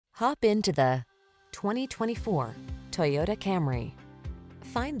Hop into the 2024 Toyota Camry.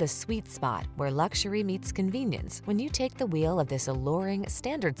 Find the sweet spot where luxury meets convenience when you take the wheel of this alluring,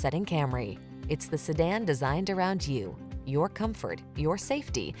 standard-setting Camry. It's the sedan designed around you, your comfort, your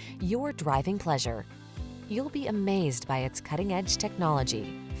safety, your driving pleasure. You'll be amazed by its cutting-edge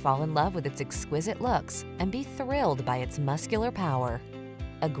technology, fall in love with its exquisite looks, and be thrilled by its muscular power.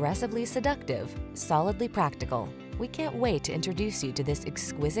 Aggressively seductive, solidly practical, we can't wait to introduce you to this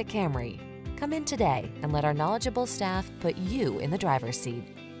exquisite Camry. Come in today and let our knowledgeable staff put you in the driver's seat.